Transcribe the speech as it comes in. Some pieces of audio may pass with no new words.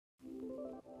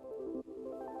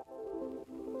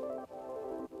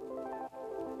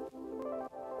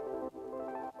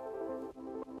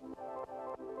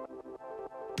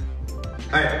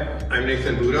Hi, I'm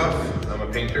Nathan Budoff. I'm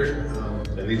a painter,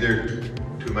 and these are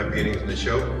two of my paintings in the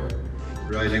show,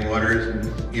 Rising Waters,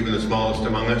 and Even the Smallest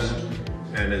Among Us.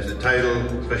 And as the title,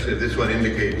 especially this one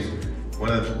indicates,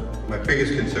 one of my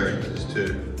biggest concerns is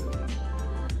to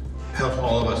help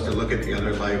all of us to look at the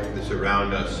other life that's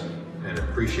around us and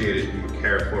appreciate it and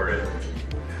care for it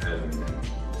and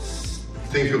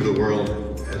think of the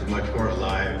world as much more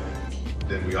alive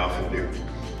than we often do.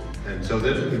 And so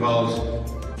this involves,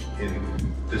 in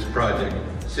this project,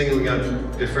 singling out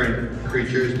different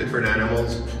creatures, different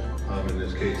animals, in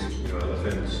this case,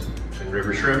 elephants and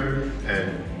river shrimp,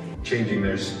 and changing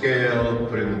their scale,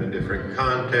 putting them in different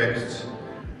contexts.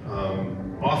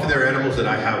 Often they're animals that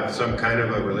I have some kind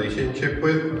of a relationship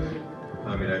with.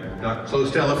 I mean, I'm not close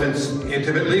to elephants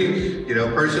intimately,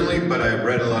 personally, but I've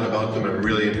read a lot about them. I'm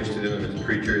really interested in them as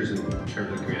creatures in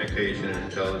terms of communication and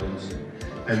intelligence.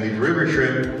 And these river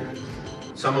shrimp,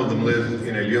 some of them live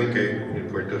in El Yunque, in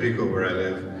Puerto Rico, where I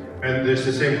live. And there's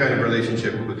the same kind of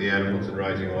relationship with the animals in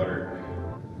rising water.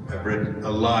 I've read a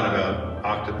lot about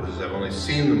octopuses. I've only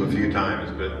seen them a few times,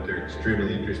 but they're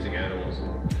extremely interesting animals.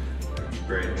 I'm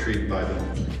very intrigued by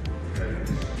them. And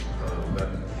that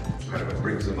kind of what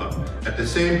brings them up. At the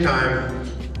same time,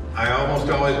 I almost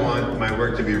always want my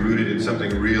work to be rooted in something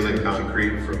real and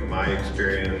concrete from my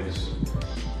experience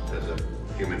as a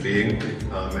human being.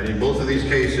 And in both of these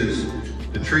cases,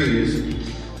 the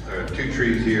trees, there are two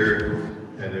trees here,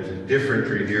 and there's a different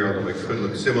tree here, although it could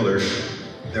look similar.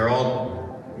 They're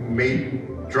all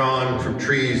drawn from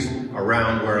trees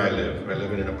around where I live. I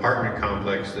live in an apartment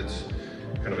complex that's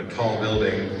kind of a tall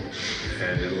building,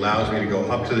 and it allows me to go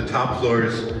up to the top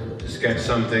floors to sketch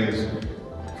some things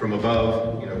from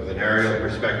above, with an aerial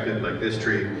perspective like this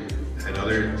tree, and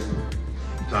other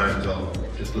times I'll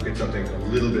just look at something a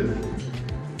little bit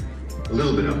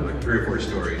up, like 3 or 4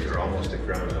 stories, or almost at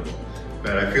ground level.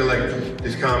 But I feel like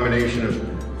this combination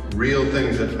of real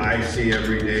things that I see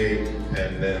every day,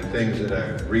 and then things that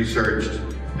I've researched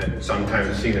and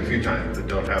sometimes seen a few times but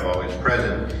don't have always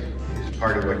present, is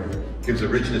part of what gives a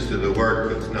richness to the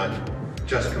work that's not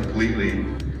just completely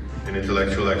an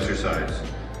intellectual exercise.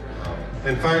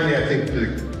 And finally, I think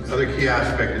the other key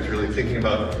aspect is really thinking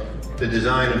about the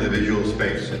design of the visual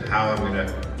space and how I'm going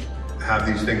to have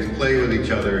these things play with each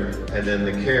other, and then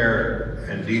the care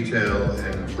and detail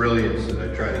and brilliance that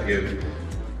I try to give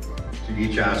to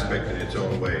each aspect in its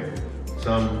own way.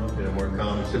 Some in a more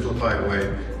calm, simplified way,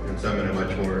 and some in a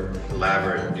much more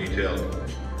elaborate, detailed,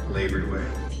 labored way.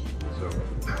 So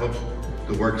I hope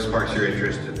the work sparks your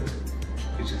interest and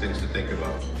gives you things to think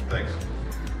about. Thanks.